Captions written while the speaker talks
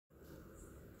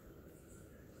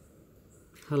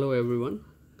Hello everyone.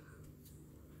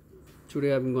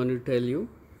 Today I'm going to tell you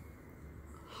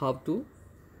how to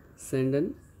send a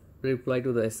reply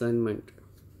to the assignment.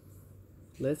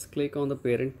 Let's click on the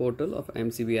parent portal of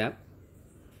MBC app.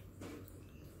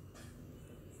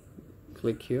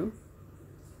 Click here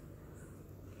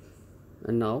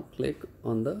and now click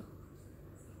on the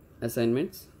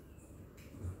assignments.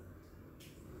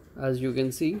 As you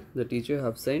can see, the teacher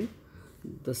have sent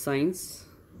the science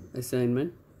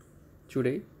assignment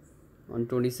today on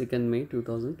 22nd May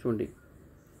 2020.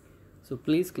 So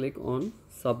please click on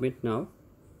submit now,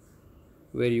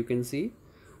 where you can see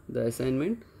the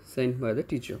assignment sent by the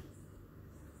teacher.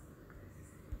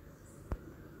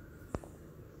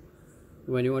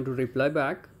 When you want to reply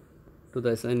back to the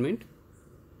assignment,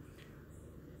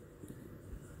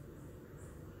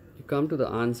 you come to the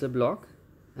answer block,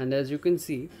 and as you can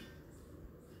see,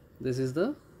 this is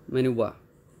the menu bar,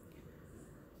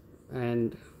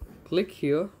 and click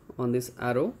here on this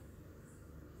arrow.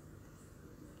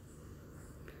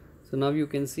 So now you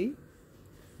can see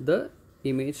the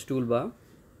image toolbar.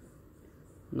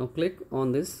 Now click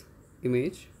on this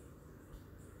image.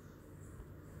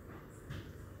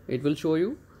 It will show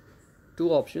you two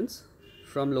options,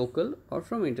 from local or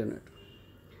from internet.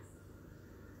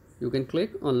 You can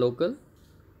click on local,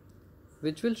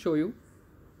 which will show you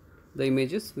the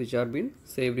images which are been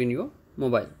saved in your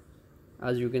mobile.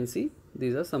 As you can see,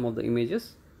 these are some of the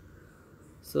images.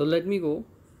 So let me go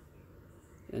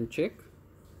and check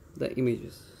the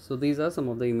images. So these are some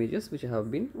of the images which have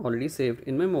been already saved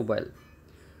in my mobile.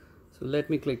 So let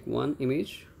me click one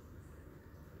image.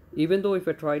 Even though if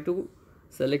I try to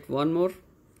select one more,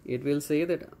 it will say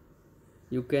that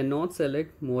you cannot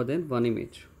select more than one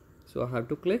image. So I have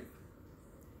to click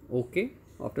OK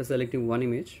after selecting one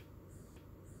image.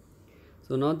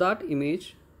 So now that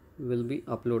image will be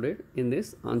uploaded in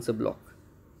this answer block.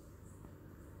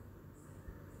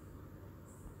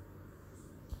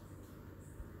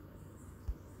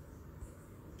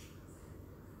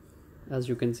 As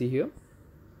you can see here,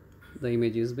 the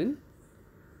image has been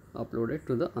uploaded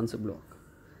to the answer block.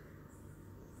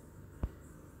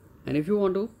 And if you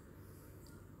want to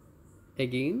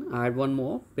again add one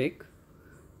more pic,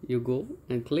 you go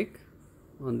and click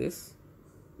on this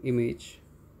image.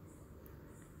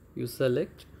 You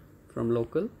select from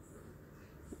local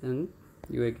and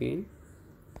you again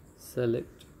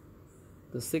select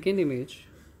the second image,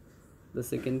 the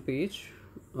second page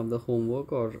of the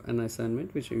homework or an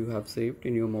assignment which you have saved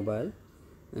in your mobile,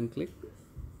 and click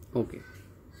OK.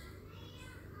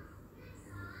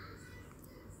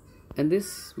 And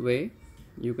this way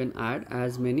you can add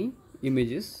as many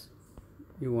images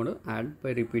you want to add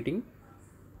by repeating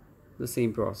the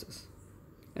same process.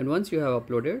 And once you have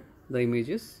uploaded the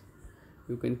images,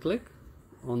 you can click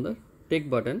on the tick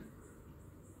button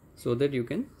so that you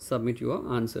can submit your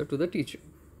answer to the teacher.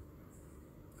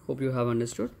 Hope you have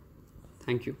understood.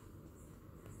 Thank you.